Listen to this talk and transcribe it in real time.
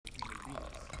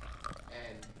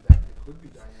could be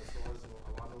dinosaurs,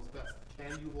 or Allah knows best.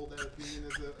 Can you hold that opinion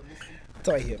as a Muslim?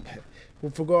 طيب.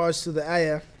 With regards to the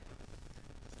ayah,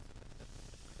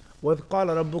 وَإِذْ قَالَ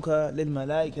رَبُّكَ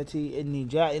لِلْمَلَائِكَةِ إِنِّي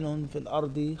جَاعِلٌ فِي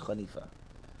الْأَرْضِ خَلِيفَةً.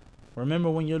 Remember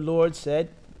when your Lord said,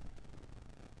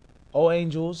 O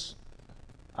angels,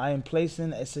 I am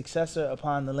placing a successor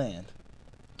upon the land,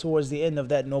 towards the end of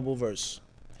that noble verse.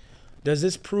 Does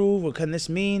this prove, or can this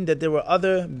mean that there were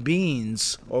other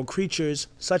beings or creatures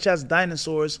such as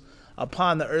dinosaurs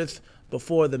upon the earth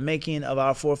before the making of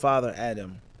our forefather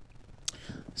Adam?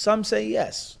 Some say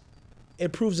yes.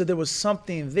 It proves that there was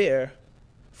something there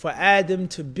for Adam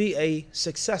to be a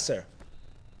successor,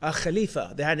 a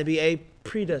khalifa. There had to be a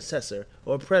predecessor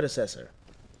or predecessor.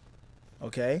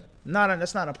 Okay?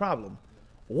 That's not a problem.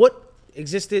 What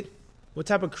existed, what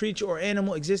type of creature or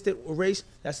animal existed or race,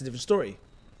 that's a different story.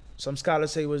 Some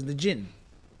scholars say it was the jinn.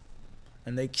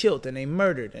 And they killed and they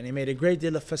murdered and they made a great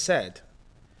deal of fasad.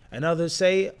 And others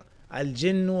say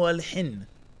al-jinnu al-hin,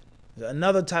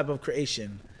 another type of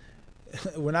creation.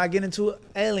 We're not getting into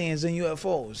aliens and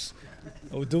UFOs.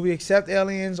 Do we accept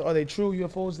aliens? Are they true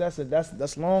UFOs?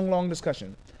 That's long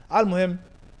discussion. Al-Muhim,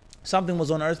 something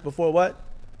was on earth before what?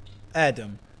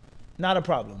 Adam. Not a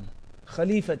problem.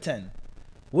 Khalifa 10.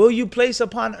 Will you place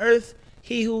upon earth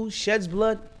he who sheds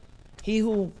blood? He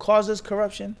who causes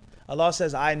corruption? Allah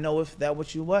says, I knoweth that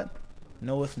which you what?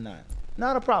 Knoweth not.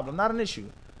 Not a problem, not an issue.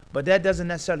 But that doesn't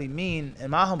necessarily mean,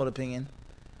 in my humble opinion,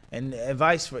 and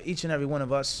advice for each and every one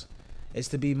of us, is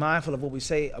to be mindful of what we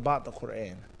say about the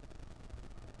Quran.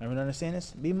 Everyone understand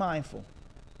this? Be mindful.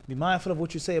 Be mindful of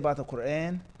what you say about the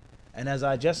Quran. And as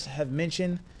I just have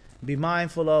mentioned, be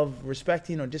mindful of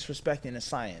respecting or disrespecting the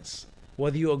science,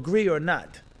 whether you agree or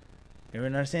not.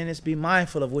 Everyone understand this? Be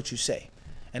mindful of what you say.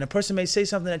 And a person may say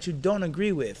something that you don't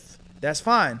agree with. That's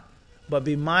fine. But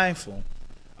be mindful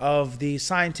of the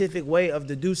scientific way of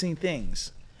deducing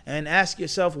things. And ask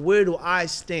yourself, where do I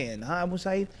stand? Huh, Abu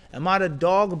Saeed? Am I the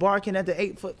dog barking at the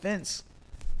 8-foot fence?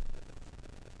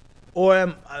 Or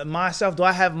am myself, do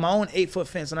I have my own 8-foot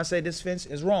fence and I say this fence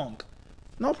is wrong?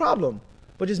 No problem.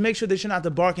 But just make sure that you're not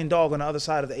the barking dog on the other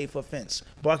side of the 8-foot fence,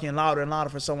 barking louder and louder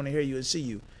for someone to hear you and see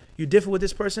you. You differ with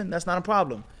this person, that's not a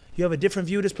problem. You have a different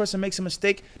view, this person makes a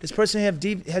mistake, this person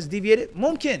has deviated,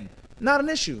 mumkin, not an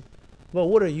issue. But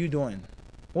what are you doing?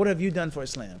 What have you done for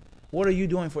Islam? What are you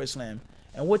doing for Islam?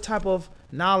 And what type of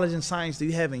knowledge and science do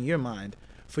you have in your mind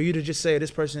for you to just say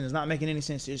this person is not making any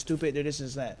sense, they're stupid, they're this and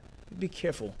that? Be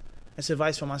careful. That's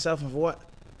advice for myself and for what?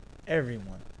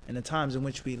 Everyone in the times in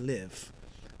which we live.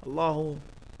 Allahu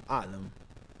A'lam.